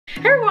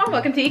Hey everyone,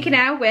 welcome to Geeky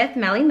Now with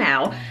Melly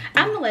Mel.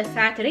 I'm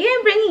Melissa. Today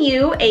I'm bringing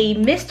you a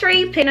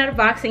mystery pin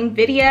unboxing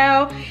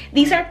video.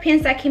 These are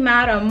pins that came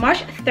out on March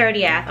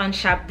 30th on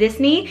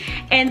ShopDisney,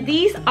 and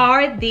these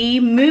are the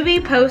movie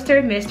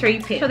poster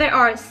mystery pins. So there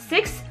are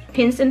 6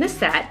 pins in the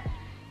set.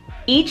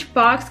 Each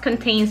box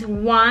contains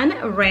one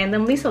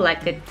randomly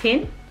selected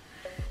pin.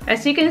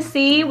 As you can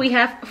see, we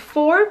have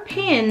 4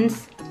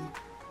 pins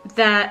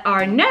that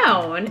are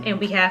known, and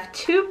we have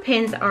 2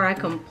 pins that are a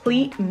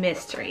complete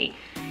mystery.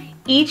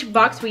 Each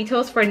box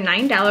retails for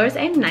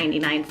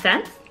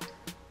 $9.99.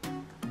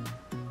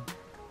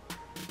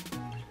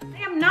 I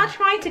am not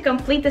trying to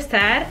complete the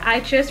set, I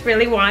just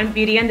really want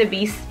Beauty and the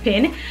Beast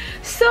pin.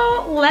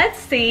 So let's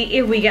see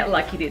if we get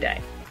lucky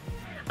today.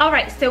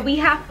 Alright, so we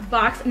have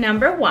box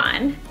number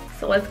 1.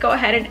 So let's go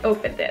ahead and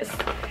open this.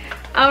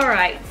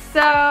 Alright,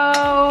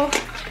 so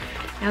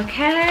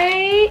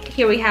okay,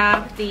 here we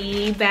have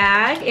the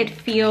bag. It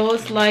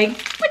feels like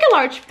a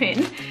large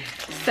pin.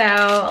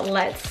 So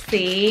let's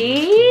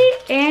see,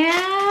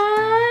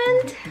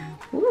 and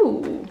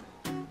ooh,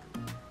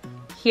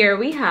 here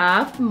we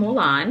have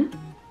Mulan.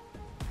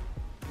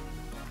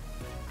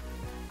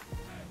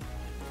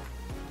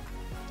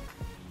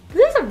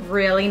 This is a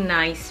really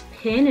nice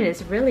pin. It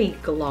is really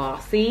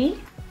glossy,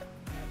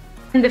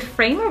 and the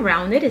frame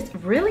around it is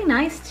really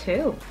nice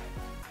too.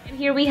 And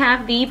here we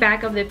have the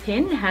back of the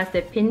pin. It has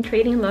the pin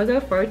trading logo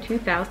for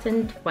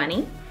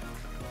 2020.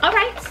 All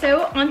right,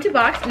 so on to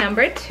box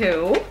number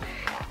 2.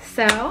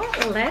 So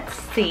let's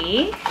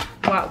see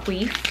what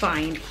we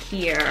find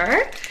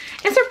here.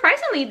 And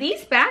surprisingly,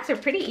 these bags are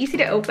pretty easy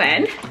to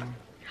open.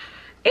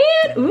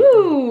 And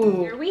ooh,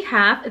 here we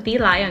have the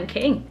Lion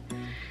King.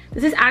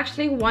 This is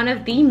actually one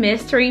of the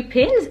mystery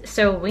pins,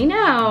 so we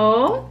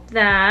know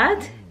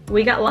that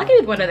we got lucky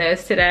with one of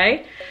those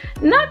today.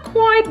 Not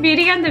quite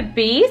Beauty and the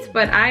Beast,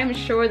 but I'm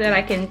sure that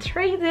I can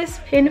trade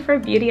this pin for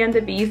Beauty and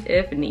the Beast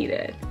if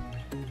needed.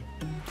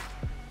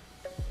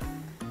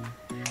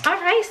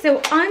 Alright,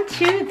 so on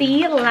to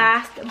the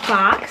last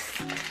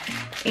box,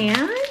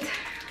 and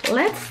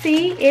let's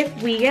see if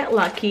we get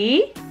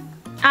lucky.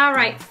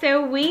 Alright,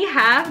 so we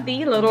have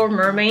the Little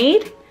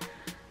Mermaid.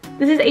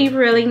 This is a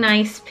really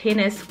nice pin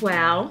as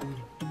well.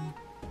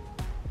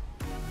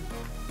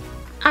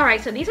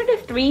 Alright, so these are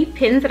the 3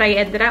 pins that I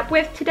ended up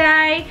with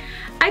today.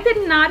 I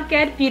did not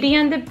get Beauty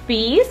and the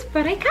Beast,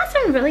 but I got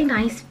some really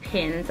nice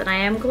pins, and I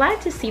am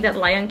glad to see that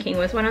Lion King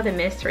was one of the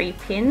mystery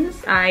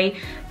pins. I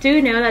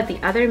do know that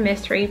the other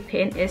mystery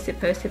pin is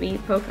supposed to be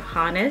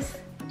Pocahontas.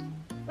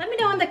 Let me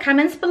know in the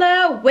comments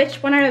below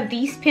which one of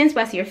these pins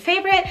was your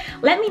favorite.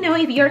 Let me know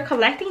if you're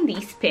collecting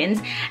these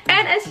pins.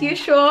 And as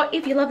usual,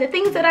 if you love the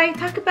things that I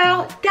talk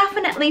about,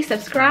 definitely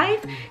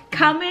subscribe,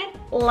 comment,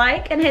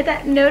 like, and hit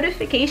that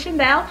notification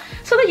bell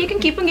so that you can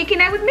keep on geeking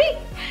out with me.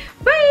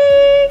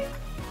 Bye!